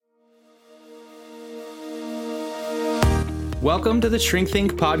Welcome to the Shrink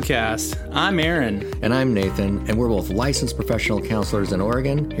Think podcast. I'm Aaron. And I'm Nathan, and we're both licensed professional counselors in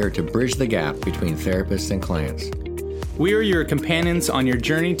Oregon, here to bridge the gap between therapists and clients. We are your companions on your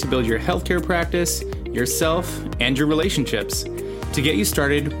journey to build your healthcare practice, yourself, and your relationships. To get you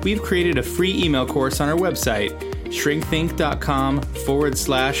started, we've created a free email course on our website,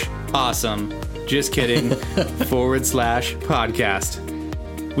 shrinkthink.com/awesome. Just kidding,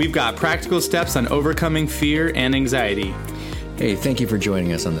 /podcast. We've got practical steps on overcoming fear and anxiety. Hey, thank you for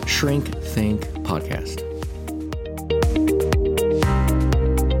joining us on the Shrink Think podcast.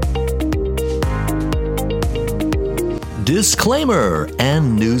 Disclaimer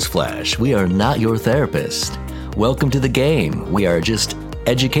and newsflash, we are not your therapist. Welcome to the game. We are just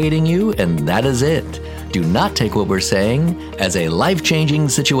educating you, and that is it. Do not take what we're saying as a life-changing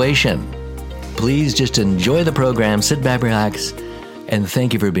situation. Please just enjoy the program, sit back, relax, and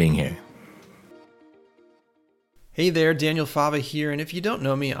thank you for being here. Hey there, Daniel Fava here, and if you don't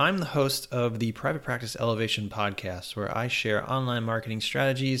know me, I'm the host of the Private Practice Elevation podcast, where I share online marketing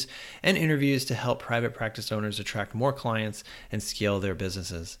strategies and interviews to help private practice owners attract more clients and scale their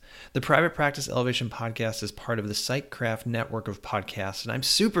businesses. The Private Practice Elevation podcast is part of the Psychcraft network of podcasts, and I'm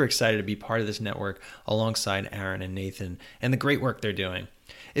super excited to be part of this network alongside Aaron and Nathan and the great work they're doing.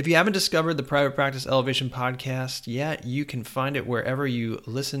 If you haven't discovered the Private Practice Elevation podcast yet, you can find it wherever you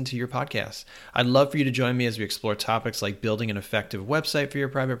listen to your podcasts. I'd love for you to join me as we explore topics like building an effective website for your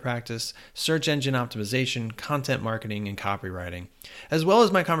private practice, search engine optimization, content marketing, and copywriting, as well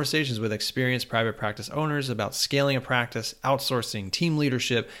as my conversations with experienced private practice owners about scaling a practice, outsourcing, team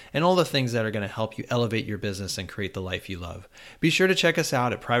leadership, and all the things that are going to help you elevate your business and create the life you love. Be sure to check us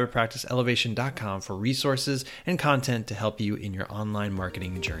out at privatepracticeelevation.com for resources and content to help you in your online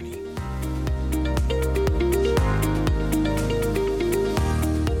marketing journey.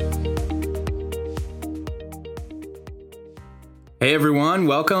 Hey everyone,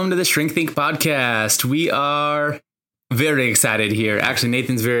 welcome to the Shrink Think podcast. We are very excited here. Actually,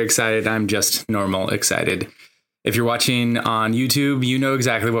 Nathan's very excited. I'm just normal excited. If you're watching on YouTube, you know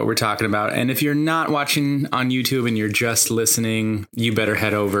exactly what we're talking about. And if you're not watching on YouTube and you're just listening, you better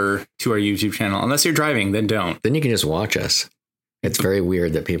head over to our YouTube channel. Unless you're driving, then don't. Then you can just watch us. It's very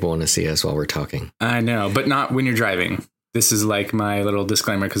weird that people want to see us while we're talking. I know, but not when you're driving. This is like my little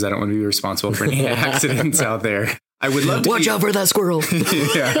disclaimer because I don't want to be responsible for any accidents out there. I would love to watch out for that squirrel.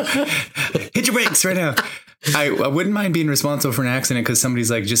 Yeah. Hit your brakes right now. I wouldn't mind being responsible for an accident because somebody's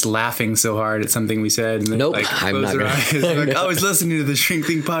like just laughing so hard at something we said. And nope, like, I'm not like, I was listening to the Shrink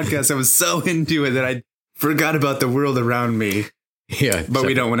Think podcast. I was so into it that I forgot about the world around me. Yeah, but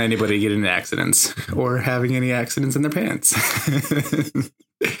we don't want anybody getting in accidents or having any accidents in their pants.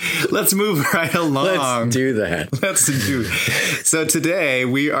 Let's move right along. Let's do that. So today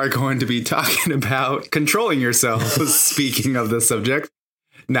we are going to be talking about controlling yourself. Speaking of the subject,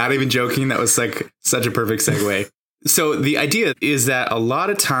 not even joking. That was like such a perfect segue. So the idea is that a lot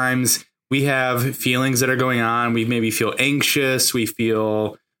of times we have feelings that are going on. We maybe feel anxious. We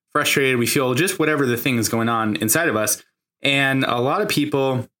feel frustrated. We feel just whatever the thing is going on inside of us. And a lot of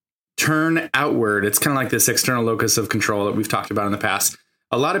people turn outward. It's kind of like this external locus of control that we've talked about in the past.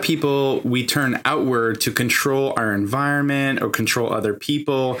 A lot of people, we turn outward to control our environment or control other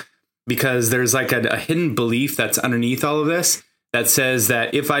people because there's like a hidden belief that's underneath all of this that says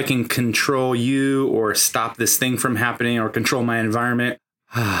that if I can control you or stop this thing from happening or control my environment,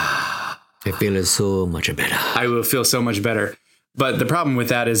 I feel so much better. I will feel so much better. But the problem with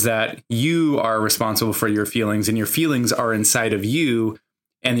that is that you are responsible for your feelings and your feelings are inside of you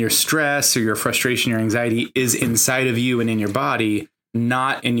and your stress or your frustration or anxiety is inside of you and in your body,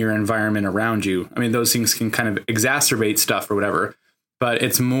 not in your environment around you. I mean, those things can kind of exacerbate stuff or whatever, but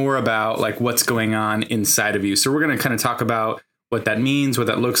it's more about like what's going on inside of you. So we're going to kind of talk about what that means, what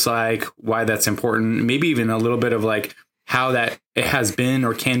that looks like, why that's important, maybe even a little bit of like how that it has been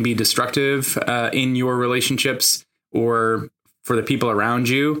or can be destructive in your relationships or for the people around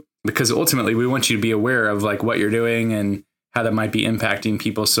you, because ultimately we want you to be aware of like what you're doing and how that might be impacting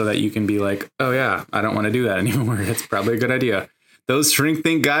people so that you can be like, oh yeah, I don't want to do that anymore. That's probably a good idea. Those Shrink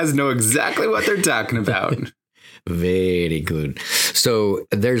Think guys know exactly what they're talking about. Very good. So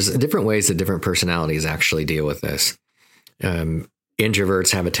there's different ways that different personalities actually deal with this.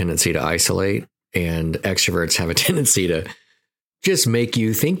 Introverts have a tendency to isolate and extroverts have a tendency to just make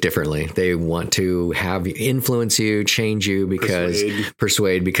you think differently. They want to have influence you, change you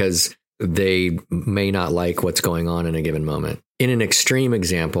persuade because they may not like what's going on in a given moment. In an extreme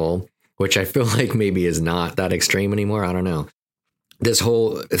example, which I feel like maybe is not that extreme anymore. I don't know. This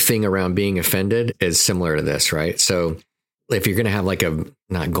whole thing around being offended is similar to this, right? So if you're going to have like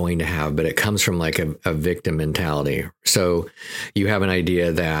not going to have, but it comes from like a victim mentality. So you have an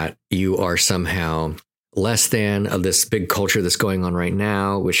idea that you are somehow less than of this big culture that's going on right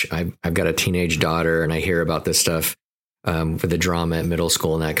now, which I've got a teenage daughter and I hear about this stuff with the drama at middle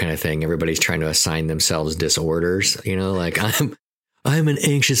school and that kind of thing. Everybody's trying to assign themselves disorders, like I'm an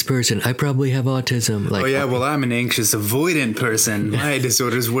anxious person. I probably have autism. Like, oh yeah, well, I'm an anxious avoidant person. My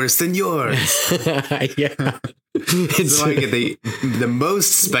disorder's worse than yours. Yeah. So I get the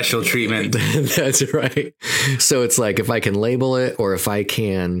most special treatment. That's right. So it's like, if I can label it, or if I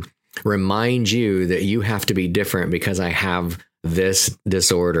can remind you that you have to be different because I have this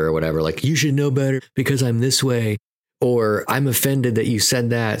disorder or whatever, like you should know better because I'm this way, or I'm offended that you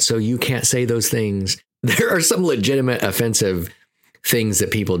said that, so you can't say those things. There are some legitimate offensive things that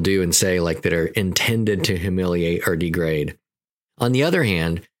people do and say, like, that are intended to humiliate or degrade. On the other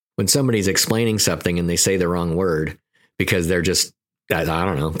hand, when somebody's explaining something and they say the wrong word because they're just, I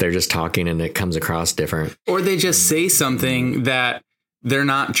don't know, they're just talking and it comes across different. Or they just say something that they're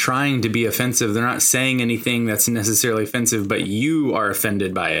not trying to be offensive. They're not saying anything that's necessarily offensive, but you are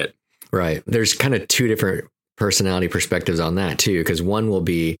offended by it. Right. There's kind of two different personality perspectives on that too, because one will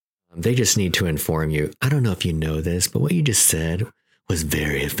be, they just need to inform you. I don't know if you know this, but what you just said was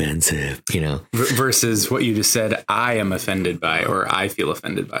very offensive, versus what you just said, I am offended by, or I feel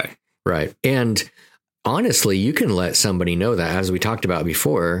offended by. Right. And honestly, you can let somebody know that, as we talked about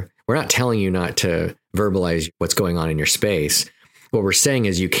before. We're not telling you not to verbalize what's going on in your space. What we're saying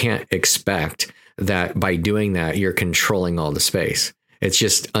is you can't expect that by doing that, you're controlling all the space. It's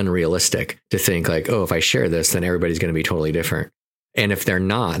just unrealistic to think like, oh, if I share this, then everybody's going to be totally different. And if they're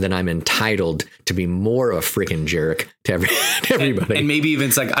not, then I'm entitled to be more of a freaking jerk to everybody. And maybe even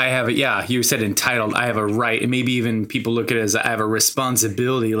it's like, you said entitled, I have a right. And maybe even people look at it as I have a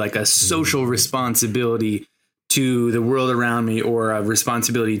responsibility, like a social responsibility to the world around me, or a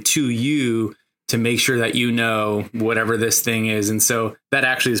responsibility to you to make sure that you know whatever this thing is. And so that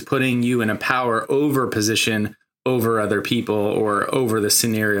actually is putting you in a power over position over other people or over the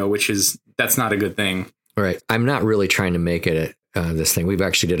scenario, that's not a good thing. Right. I'm not really trying to make it this thing. We've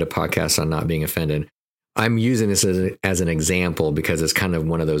actually did a podcast on not being offended. I'm using this as an example because it's kind of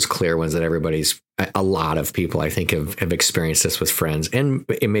one of those clear ones that a lot of people, I think, have experienced this with friends. And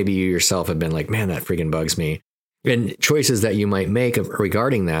maybe you yourself have been like, man, that freaking bugs me. And choices that you might make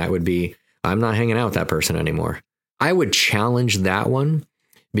regarding that would be, I'm not hanging out with that person anymore. I would challenge that one,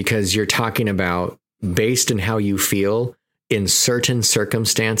 because you're talking about based on how you feel in certain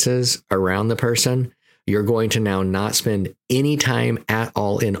circumstances around the person. You're going to now not spend any time at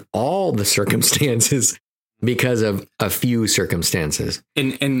all in all the circumstances because of a few circumstances.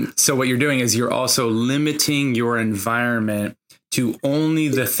 And so what you're doing is you're also limiting your environment to only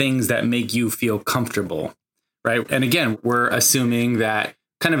the things that make you feel comfortable, right? And again, we're assuming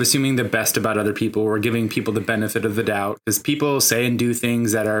the best about other people. We're giving people the benefit of the doubt, because people say and do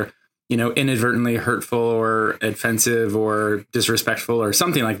things that are, inadvertently hurtful or offensive or disrespectful or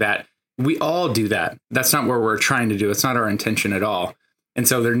something like that. We all do that. That's not what we're trying to do. It's not our intention at all. And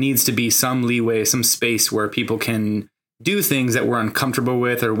so there needs to be some leeway, some space where people can do things that we're uncomfortable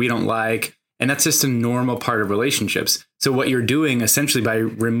with or we don't like. And that's just a normal part of relationships. So what you're doing essentially by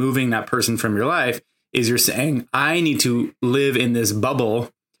removing that person from your life is you're saying, I need to live in this bubble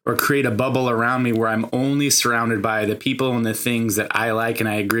or create a bubble around me where I'm only surrounded by the people and the things that I like and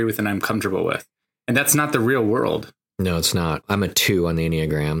I agree with and I'm comfortable with. And that's not the real world. No, it's not. I'm a 2 on the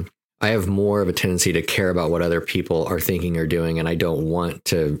Enneagram. I have more of a tendency to care about what other people are thinking or doing. And I don't want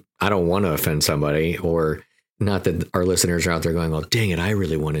to offend somebody, or not that our listeners are out there going, well, dang it, I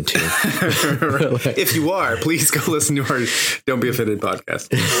really wanted to. If you are, please go listen to our Don't Be Offended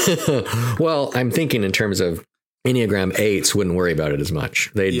podcast. Well, I'm thinking in terms of Enneagram 8s wouldn't worry about it as much.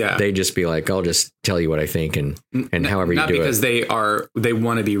 They'd just be like, I'll just tell you what I think and however you do it. Not because they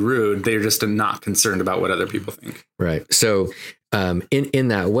want to be rude. They're just not concerned about what other people think. Right. So in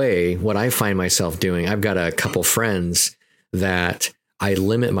that way, what I find myself doing, I've got a couple friends that I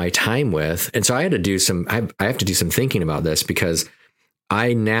limit my time with. And so I have to do some thinking about this, because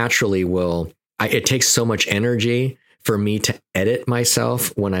I naturally it takes so much energy for me to edit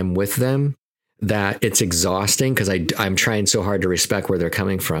myself when I'm with them that it's exhausting, because I'm trying so hard to respect where they're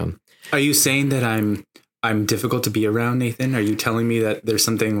coming from. Are you saying that I'm difficult to be around, Nathan? Are you telling me that there's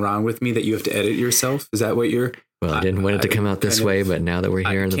something wrong with me that you have to edit yourself? Is that what you're... Well, I didn't want it to come out this way, but now that we're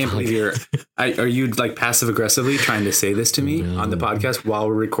here in the podcast... Are you like passive aggressively trying to say this to me on the podcast while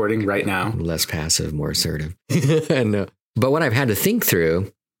we're recording right now? Less passive, more assertive. No. But what I've had to think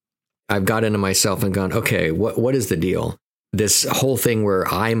through, I've got into myself and gone, okay, what is the deal? This whole thing where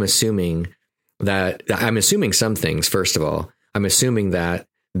I'm assuming that I'm assuming some things. First of all, I'm assuming that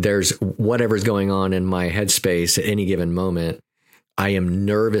there's whatever's going on in my headspace at any given moment. I am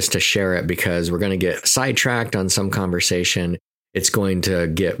nervous to share it because we're going to get sidetracked on some conversation. It's going to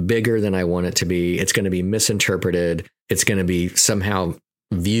get bigger than I want it to be. It's going to be misinterpreted. It's going to be somehow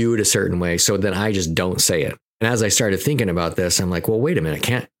viewed a certain way. So then I just don't say it. And as I started thinking about this, I'm like, well, wait a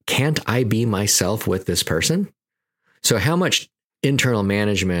minute. Can't I be myself with this person? So how much internal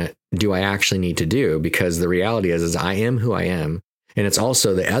management do I actually need to do? Because the reality is I am who I am. And it's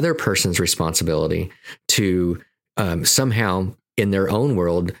also the other person's responsibility to somehow in their own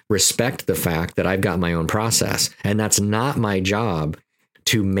world respect the fact that I've got my own process. And that's not my job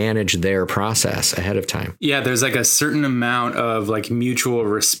to manage their process ahead of time. Yeah, there's like a certain amount of like mutual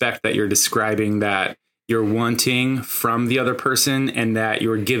respect that you're describing that you're wanting from the other person and that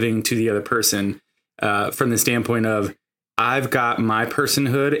you're giving to the other person from the standpoint of I've got my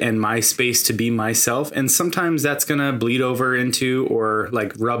personhood and my space to be myself. And sometimes that's going to bleed over into or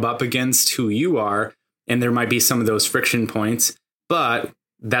like rub up against who you are. And there might be some of those friction points, but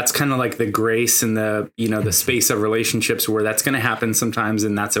that's kind of like the grace and the, the space of relationships where that's going to happen sometimes.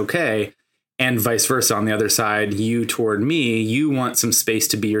 And that's okay. And vice versa. On the other side, you toward me, you want some space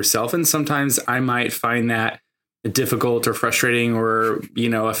to be yourself. And sometimes I might find that difficult or frustrating or,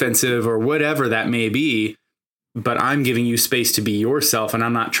 offensive or whatever that may be. But I'm giving you space to be yourself. And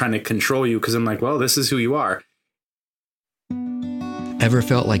I'm not trying to control you because I'm like, well, this is who you are. Ever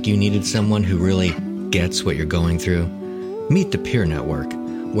felt like you needed someone who really gets what you're going through? Meet the Peer Network,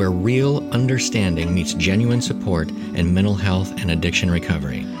 where real understanding meets genuine support in mental health and addiction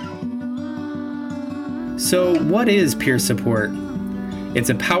recovery. So, what is peer support? It's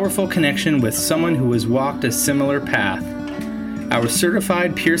a powerful connection with someone who has walked a similar path. Our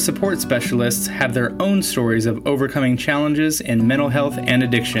certified peer support specialists have their own stories of overcoming challenges in mental health and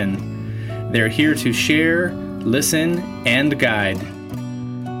addiction. They're here to share, listen, and guide.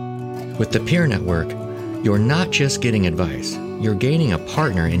 With the Peer Network, you're not just getting advice, you're gaining a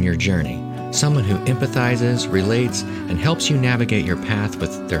partner in your journey, someone who empathizes, relates, and helps you navigate your path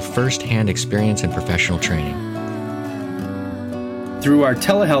with their first-hand experience and professional training. Through our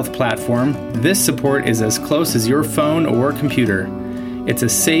telehealth platform, this support is as close as your phone or computer. It's a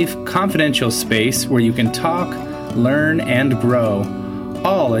safe, confidential space where you can talk, learn, and grow,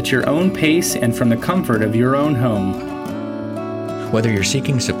 all at your own pace and from the comfort of your own home. Whether you're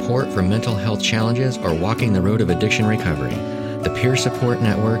seeking support for mental health challenges or walking the road of addiction recovery, the Peer Support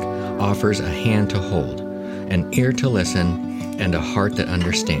Network offers a hand to hold, an ear to listen, and a heart that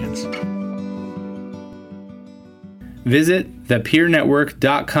understands. Visit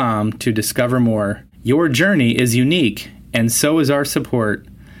thepeernetwork.com to discover more. Your journey is unique, and so is our support.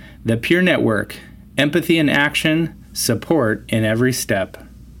 The Peer Network, empathy in action, support in every step.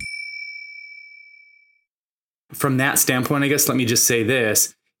 From that standpoint, I guess, let me just say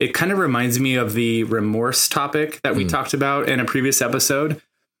this. It kind of reminds me of the remorse topic that we talked about in a previous episode,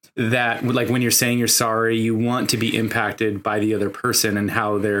 that like when you're saying you're sorry, you want to be impacted by the other person and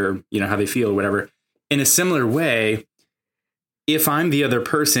how they're, how they feel or whatever. In a similar way, if I'm the other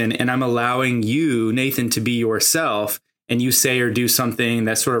person and I'm allowing you, Nathan, to be yourself and you say or do something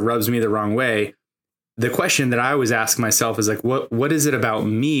that sort of rubs me the wrong way, the question that I always ask myself is like, what is it about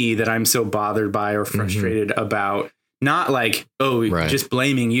me that I'm so bothered by or frustrated about? Not like, just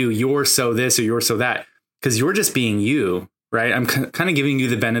blaming you. You're so this or you're so that, because you're just being you, right? I'm kind of giving you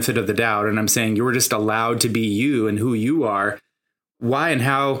the benefit of the doubt. And I'm saying you're just allowed to be you and who you are. Why and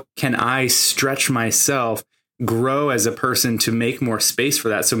how can I stretch myself, grow as a person to make more space for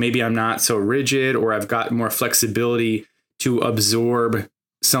that? So maybe I'm not so rigid, or I've got more flexibility to absorb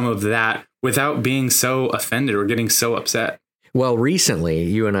some of that without being so offended or getting so upset. Well, recently,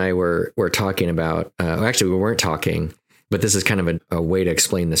 you and I were talking about, actually, we weren't talking, but this is kind of a way to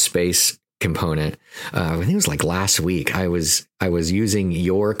explain the space component. I think it was like last week. I was using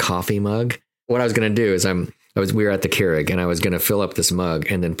your coffee mug. What I was going to do is we were at the Keurig, and I was going to fill up this mug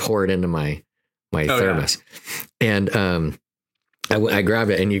and then pour it into my thermos. Yeah. And I grab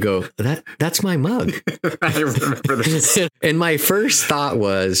it, and you go, that's my mug. I remember this. And my first thought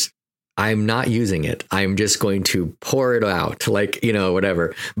was, I'm not using it. I'm just going to pour it out, like,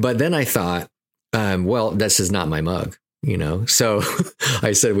 whatever. But then I thought, well, this is not my mug, So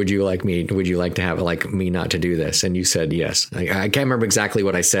I said, would you like to have like me not to do this? And you said yes. I can't remember exactly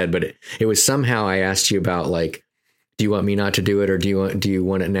what I said, but it was somehow I asked you about like, do you want me not to do it, or do you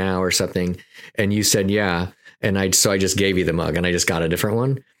want it now or something? And you said yeah. And so I just gave you the mug, and I just got a different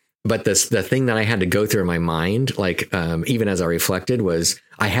one. But the thing that I had to go through in my mind, like even as I reflected, was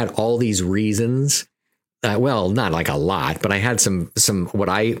I had all these reasons well, not like a lot, but I had some what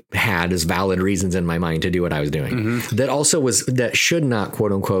I had as valid reasons in my mind to do what I was doing. That should not,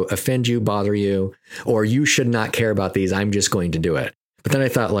 quote unquote, offend you, bother you, or you should not care about these. I'm just going to do it. But then I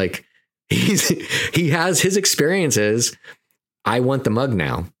thought, like, he has his experiences. I want the mug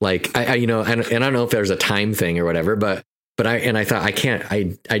now. Like, I and I don't know if there's a time thing or whatever, but I thought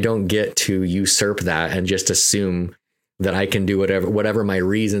I don't get to usurp that and just assume that I can do whatever my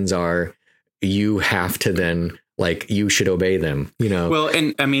reasons are. You have to then, like, you should obey them, Well,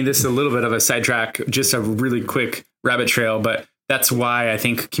 and I mean, this is a little bit of a sidetrack, just a really quick rabbit trail, but that's why I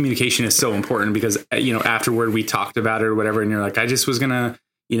think communication is so important, because, afterward we talked about it or whatever. And you're like, I just was going to,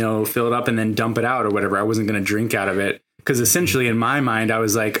 fill it up and then dump it out or whatever. I wasn't going to drink out of it, because essentially in my mind, I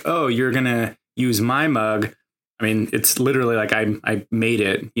was like, oh, you're going to use my mug. I mean, it's literally like I made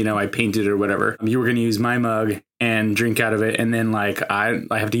it, I painted it or whatever. You were going to use my mug and drink out of it. And then, like, I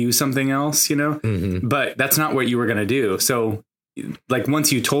have to use something else, but that's not what you were going to do. So, like,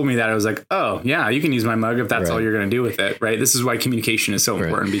 once you told me that, I was like, oh, yeah, you can use my mug if that's all you're going to do with it. Right. This is why communication is so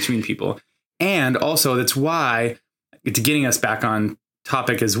important between people. And also, that's why, to getting us back on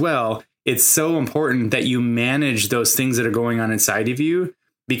topic as well, it's so important that you manage those things that are going on inside of you,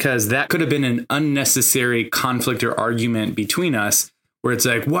 because that could have been an unnecessary conflict or argument between us, where it's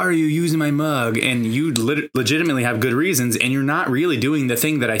like, why are you using my mug? And you legitimately have good reasons, and you're not really doing the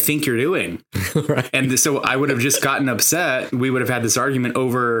thing that I think you're doing. Right. And so I would have just gotten upset. We would have had this argument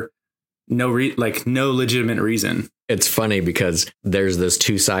over no legitimate reason. It's funny because there's those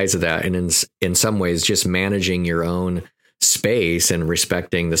two sides of that. And in some ways, just managing your own space and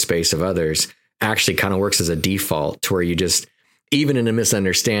respecting the space of others actually kind of works as a default, to where you just, even in a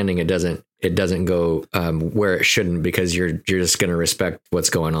misunderstanding, it doesn't go where it shouldn't, because you're just going to respect what's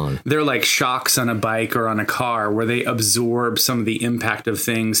going on. They're like shocks on a bike or on a car, where they absorb some of the impact of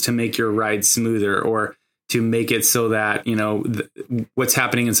things to make your ride smoother, or to make it so that, what's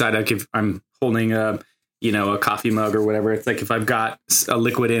happening inside. Like, if I'm holding a coffee mug or whatever, it's like, if I've got a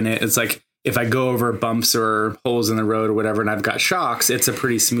liquid in it, it's like, if I go over bumps or holes in the road or whatever, and I've got shocks, it's a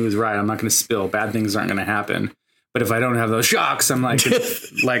pretty smooth ride. I'm not going to spill. Bad things aren't going to happen. But if I don't have those shocks, I'm like,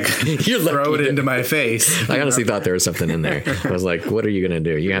 throw it into my face. I honestly thought there was something in there. I was like, what are you going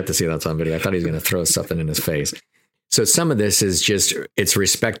to do? You have to see that on video. I thought he was going to throw something in his face. So some of this is just, it's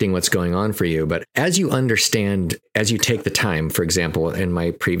respecting what's going on for you. But as you understand, as you take the time, for example, in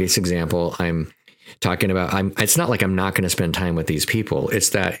my previous example, I'm talking about, it's not like I'm not going to spend time with these people. It's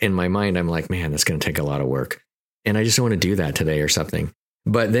that in my mind, I'm like, man, that's going to take a lot of work, and I just don't want to do that today or something.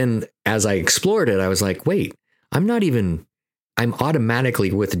 But then as I explored it, I was like, wait, I'm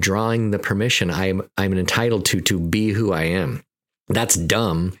automatically withdrawing the permission I'm entitled to be who I am. That's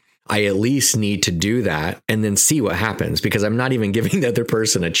dumb. I at least need to do that and then see what happens, because I'm not even giving the other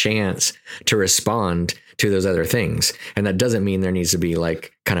person a chance to respond to those other things. And that doesn't mean there needs to be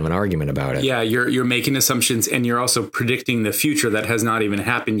like kind of an argument about it. Yeah, you're making assumptions, and you're also predicting the future that has not even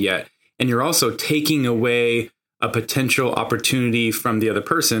happened yet. And you're also taking away a potential opportunity from the other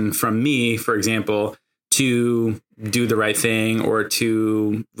person, from me, for example, to do the right thing or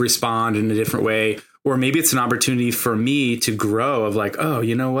to respond in a different way. Or maybe it's an opportunity for me to grow, of like, oh,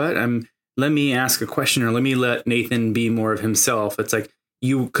 you know what? Let me ask a question, or let me let Nathan be more of himself. It's like,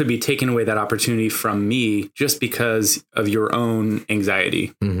 you could be taking away that opportunity from me just because of your own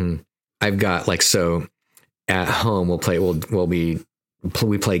anxiety. Mm-hmm. I've got so at home,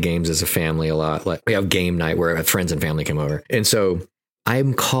 we play games as a family a lot. Like, we have game night where friends and family come over. And so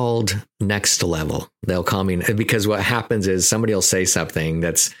I'm called next level. They'll call me, because what happens is somebody will say something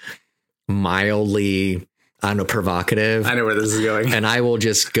that's mildly, I don't know, provocative. I know where this is going. And I will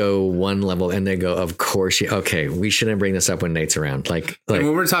just go one level, and they go, of course, okay, we shouldn't bring this up when Nate's around. Like and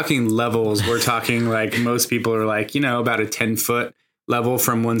when we're talking levels, we're talking like, most people are like, about a 10-foot level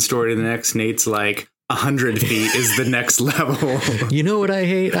from one story to the next. Nate's like 100 feet is the next level. You know what I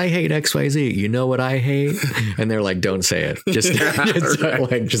hate? I hate XYZ. You know what I hate? And they're like, don't say it.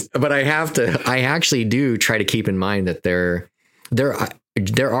 But I actually do try to keep in mind that there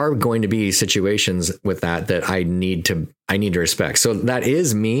are going to be situations with that I need to respect. So that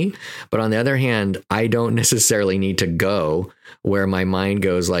is me. But on the other hand, I don't necessarily need to go where my mind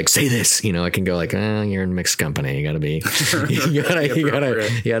goes like, say this, I can go like, you're in mixed company. You gotta be, you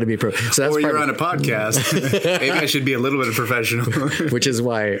gotta be pro. So that's, or you're on a podcast. Maybe I should be a little bit of professional. Which is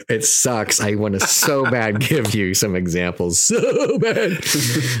why it sucks. I want to so bad give you some examples, so bad.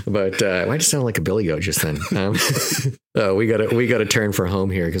 But I just sound like a billy goat just then. We gotta turn for home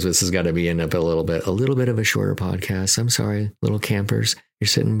here, because this has got to be end up a little bit of a shorter podcast. I'm sorry, little campers. You're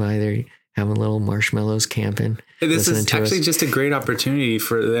sitting by there having little marshmallows, camping. This is actually just a great opportunity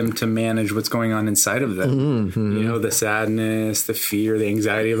for them to manage what's going on inside of them. Mm-hmm. You know, the sadness, the fear, the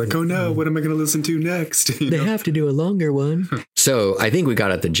anxiety, like, oh no, what am I going to listen to next? They have to do a longer one. So I think we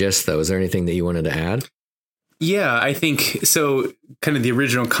got at the gist, though. Is there anything that you wanted to add? Yeah, I think so. Kind of the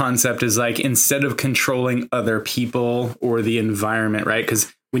original concept is like, instead of controlling other people or the environment, right?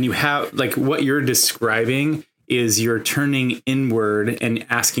 Because when you have like what you're describing is you're turning inward and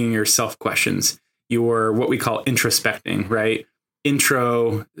asking yourself questions. You're what we call introspecting, right?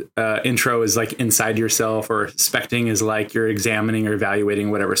 Intro is like inside yourself, or specting is like you're examining or evaluating,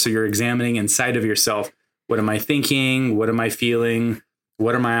 whatever. So you're examining inside of yourself. What am I thinking? What am I feeling?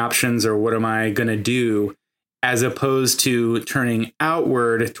 What are my options, or what am I going to do? As opposed to turning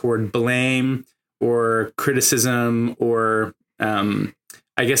outward toward blame or criticism, or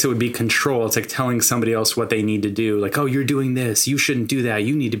I guess it would be control. It's like telling somebody else what they need to do. Like, oh, you're doing this. You shouldn't do that.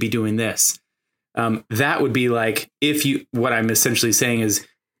 You need to be doing this. That would be like, what I'm essentially saying is,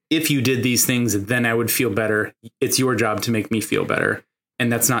 if you did these things, then I would feel better. It's your job to make me feel better.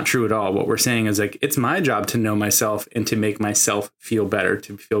 And that's not true at all. What we're saying is like, it's my job to know myself and to make myself feel better,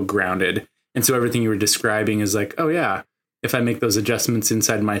 to feel grounded. And so everything you were describing is like, oh yeah, if I make those adjustments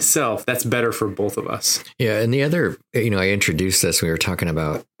inside myself, that's better for both of us. Yeah. And the other, I introduced this, we were talking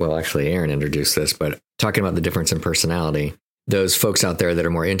about, well, actually Aaron introduced this, but talking about the difference in personality. Those folks out there that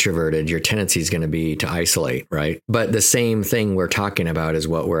are more introverted, your tendency is going to be to isolate, right? But the same thing we're talking about is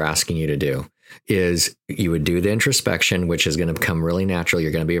what we're asking you to do, is you would do the introspection, which is going to become really natural.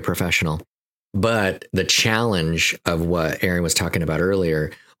 You're going to be a professional. But the challenge of what Aaron was talking about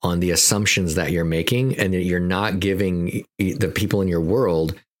earlier on the assumptions that you're making, and that you're not giving the people in your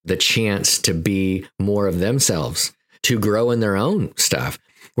world the chance to be more of themselves, to grow in their own stuff,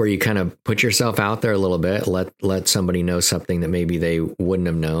 where you kind of put yourself out there a little bit, let somebody know something that maybe they wouldn't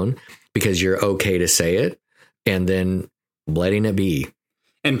have known, because you're okay to say it, and then letting it be.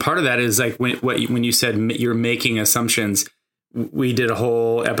 And part of that is like when you said you're making assumptions. We did a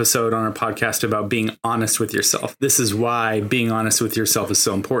whole episode on our podcast about being honest with yourself. This is why being honest with yourself is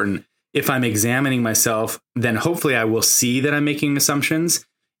so important. If I'm examining myself, then hopefully I will see that I'm making assumptions.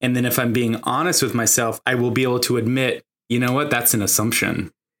 And then if I'm being honest with myself, I will be able to admit, you know what, that's an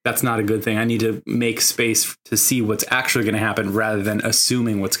assumption. That's not a good thing. I need to make space to see what's actually going to happen rather than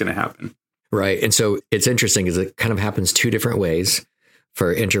assuming what's going to happen. Right. And so it's interesting because it kind of happens two different ways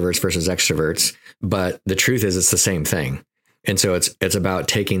for introverts versus extroverts. But the truth is it's the same thing. And so it's about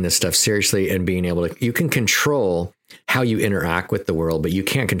taking this stuff seriously and being able to, you can control how you interact with the world, but you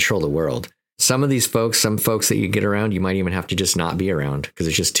can't control the world. Some folks that you get around, you might even have to just not be around because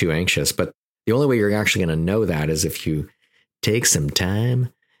it's just too anxious. But the only way you're actually going to know that is if you take some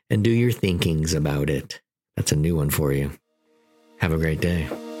time and do your thinkings about it. That's a new one for you. Have a great day.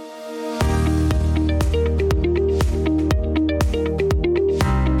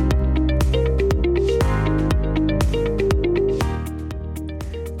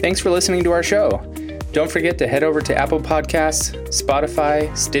 Thanks for listening to our show. Don't forget to head over to Apple Podcasts,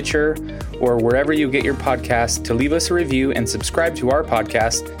 Spotify, Stitcher, or wherever you get your podcasts to leave us a review and subscribe to our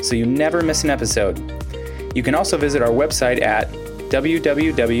podcast so you never miss an episode. You can also visit our website at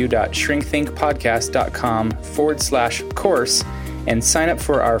www.shrinkthinkpodcast.com/course and sign up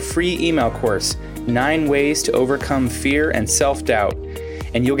for our free email course, 9 Ways to Overcome Fear and Self-Doubt.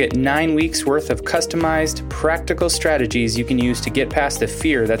 And you'll get 9 weeks worth of customized, practical strategies you can use to get past the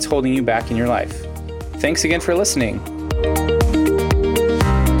fear that's holding you back in your life. Thanks again for listening.